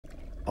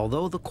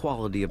Although the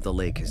quality of the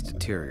lake has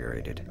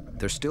deteriorated,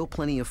 there's still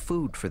plenty of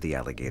food for the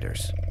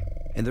alligators,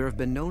 and there have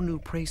been no new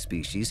prey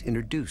species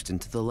introduced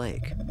into the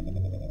lake.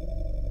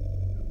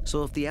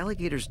 So if the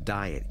alligator's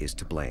diet is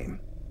to blame,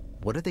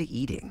 what are they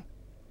eating?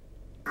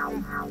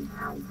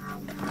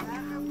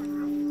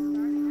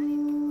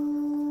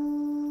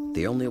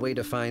 The only way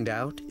to find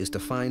out is to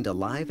find a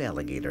live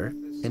alligator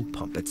and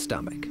pump its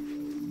stomach.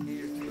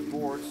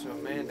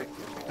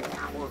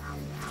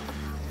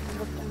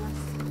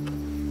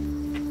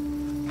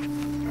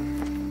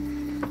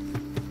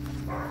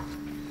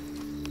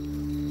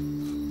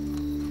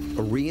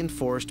 A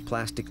reinforced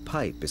plastic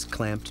pipe is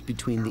clamped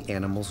between the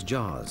animal's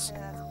jaws.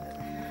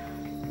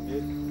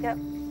 Yep.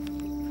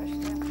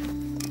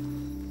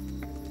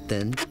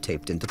 Then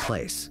taped into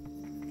place.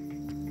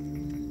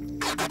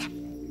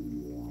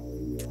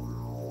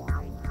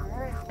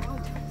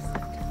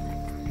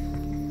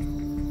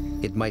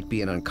 It might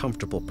be an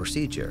uncomfortable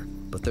procedure,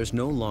 but there's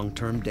no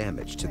long-term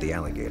damage to the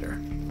alligator.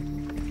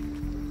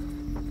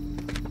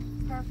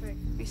 Perfect.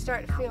 If you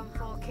start to feel him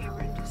full,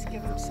 Cameron, just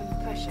give him some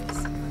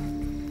pushes.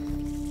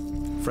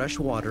 Fresh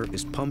water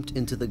is pumped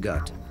into the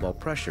gut while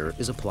pressure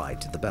is applied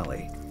to the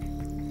belly.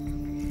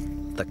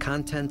 The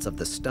contents of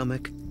the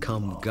stomach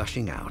come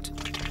gushing out.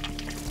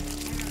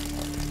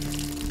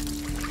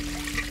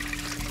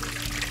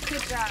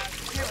 Good job.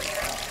 Here we go.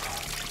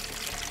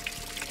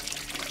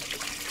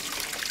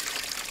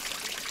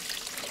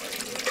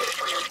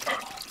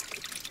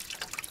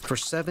 For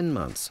 7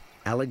 months,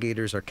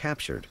 alligators are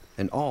captured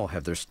and all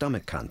have their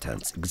stomach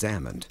contents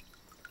examined.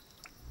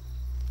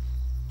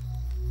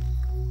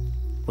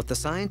 What the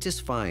scientists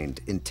find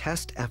in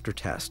test after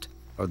test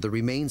are the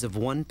remains of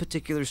one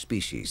particular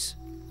species,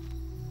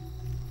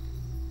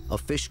 a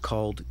fish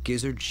called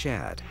gizzard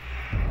shad.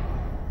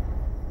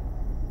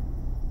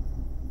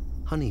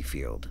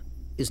 Honeyfield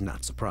is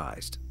not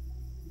surprised.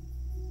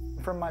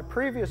 From my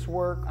previous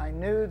work, I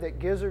knew that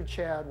gizzard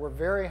shad were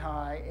very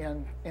high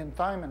in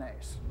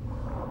thymidase.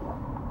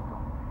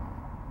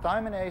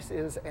 Thymidase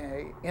is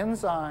an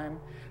enzyme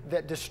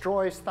that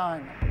destroys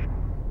thymin.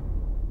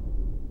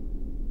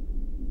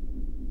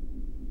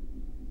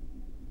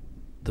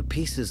 The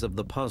pieces of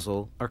the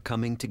puzzle are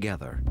coming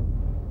together.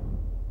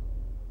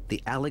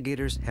 The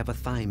alligators have a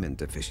thiamine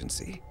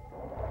deficiency.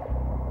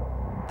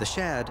 The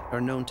shad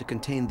are known to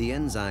contain the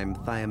enzyme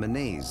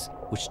thiaminase,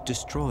 which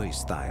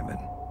destroys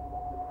thiamine.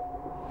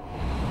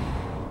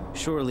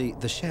 Surely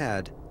the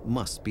shad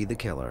must be the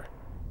killer.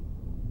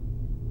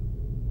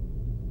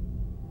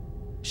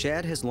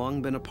 Shad has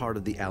long been a part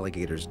of the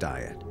alligator's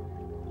diet.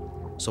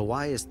 So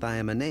why is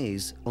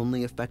thiaminase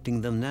only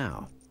affecting them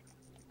now?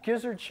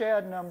 Gizzard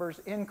shad numbers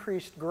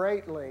increased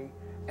greatly,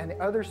 and the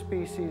other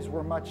species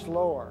were much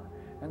lower,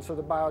 and so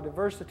the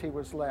biodiversity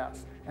was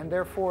less, and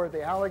therefore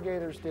the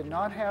alligators did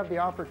not have the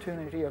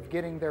opportunity of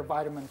getting their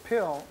vitamin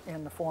pill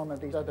in the form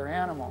of these other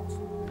animals.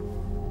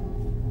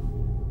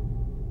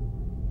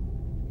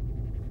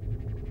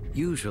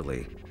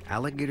 Usually,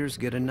 alligators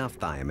get enough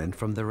thiamine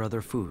from their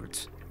other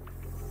foods.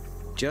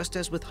 Just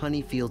as with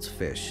Honeyfield's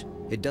fish,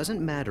 it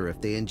doesn't matter if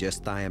they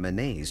ingest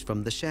thiaminase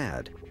from the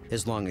shad,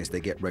 as long as they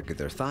get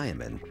regular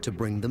thiamine to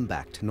bring them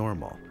back to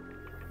normal.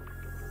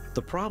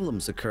 The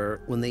problems occur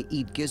when they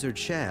eat gizzard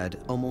shad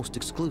almost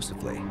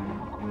exclusively.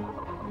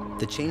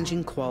 The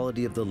changing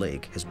quality of the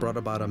lake has brought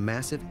about a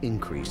massive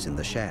increase in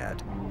the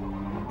shad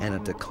and a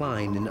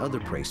decline in other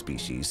prey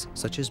species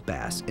such as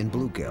bass and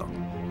bluegill.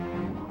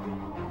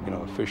 You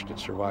know, a fish that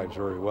survives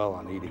very well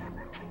on eating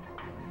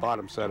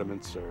bottom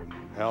sediments or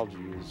algae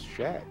is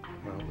shad.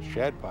 You know, the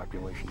shad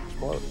population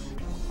explodes.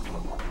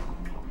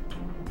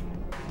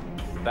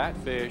 That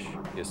fish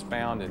is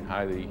found in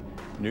highly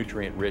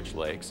nutrient-rich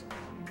lakes.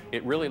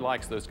 It really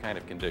likes those kind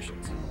of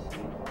conditions.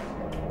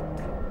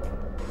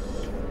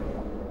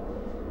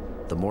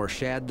 The more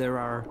shad there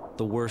are,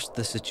 the worse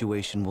the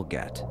situation will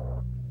get.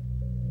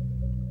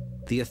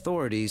 The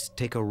authorities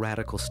take a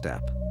radical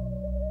step.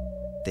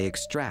 They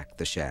extract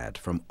the shad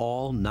from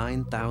all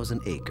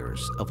 9,000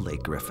 acres of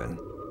Lake Griffin.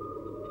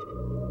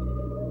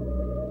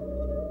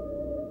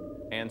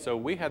 And so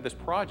we had this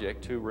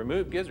project to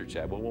remove gizzard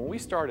shad. Well, when we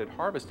started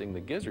harvesting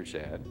the gizzard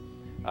shad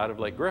out of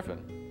Lake Griffin,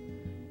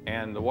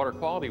 and the water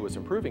quality was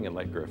improving in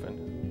Lake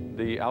Griffin,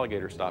 the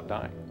alligator stopped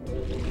dying.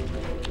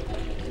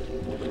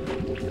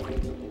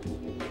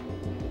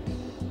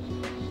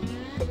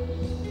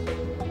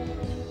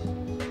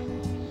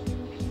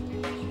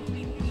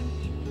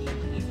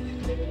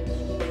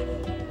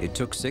 It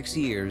took 6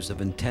 years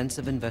of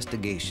intensive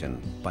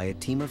investigation by a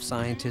team of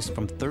scientists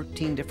from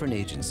 13 different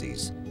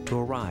agencies to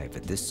arrive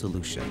at this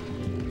solution.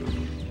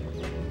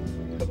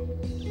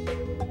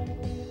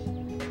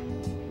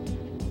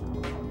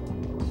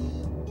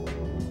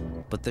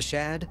 But the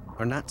shad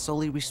are not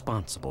solely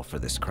responsible for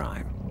this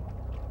crime.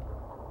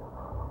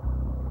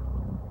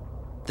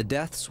 The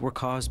deaths were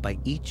caused by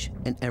each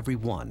and every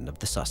one of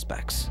the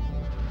suspects.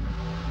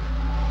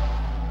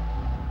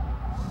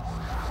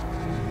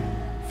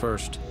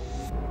 First,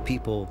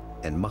 people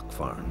and muck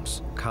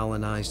farms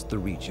colonized the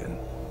region.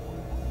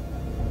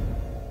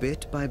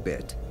 Bit by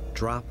bit,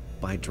 drop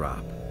by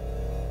drop,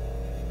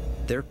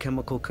 Their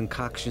chemical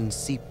concoctions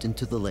seeped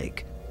into the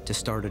lake to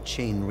start a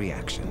chain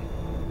reaction.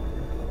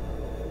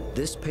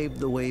 This paved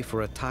the way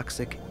for a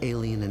toxic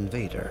alien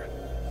invader,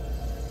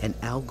 an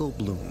algal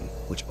bloom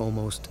which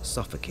almost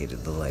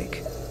suffocated the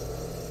lake.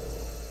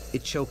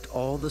 It choked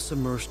all the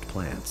submerged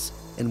plants,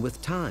 and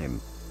with time,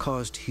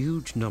 caused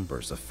huge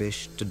numbers of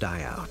fish to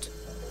die out.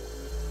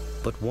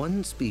 But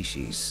one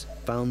species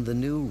found the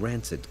new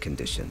rancid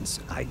conditions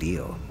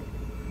ideal.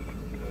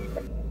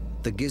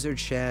 The gizzard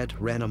shad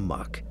ran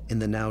amok in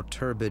the now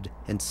turbid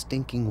and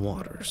stinking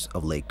waters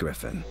of Lake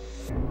Griffin.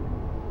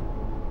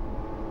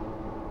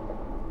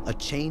 A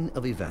chain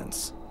of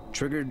events,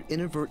 triggered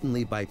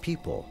inadvertently by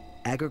people,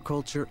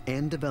 agriculture,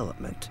 and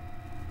development,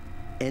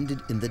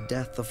 ended in the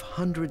death of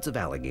hundreds of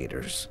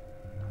alligators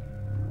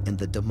and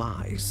the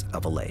demise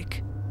of a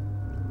lake.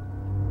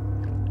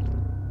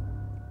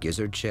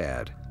 Gizzard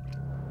shad,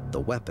 the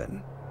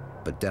weapon,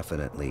 but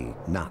definitely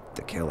not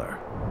the killer.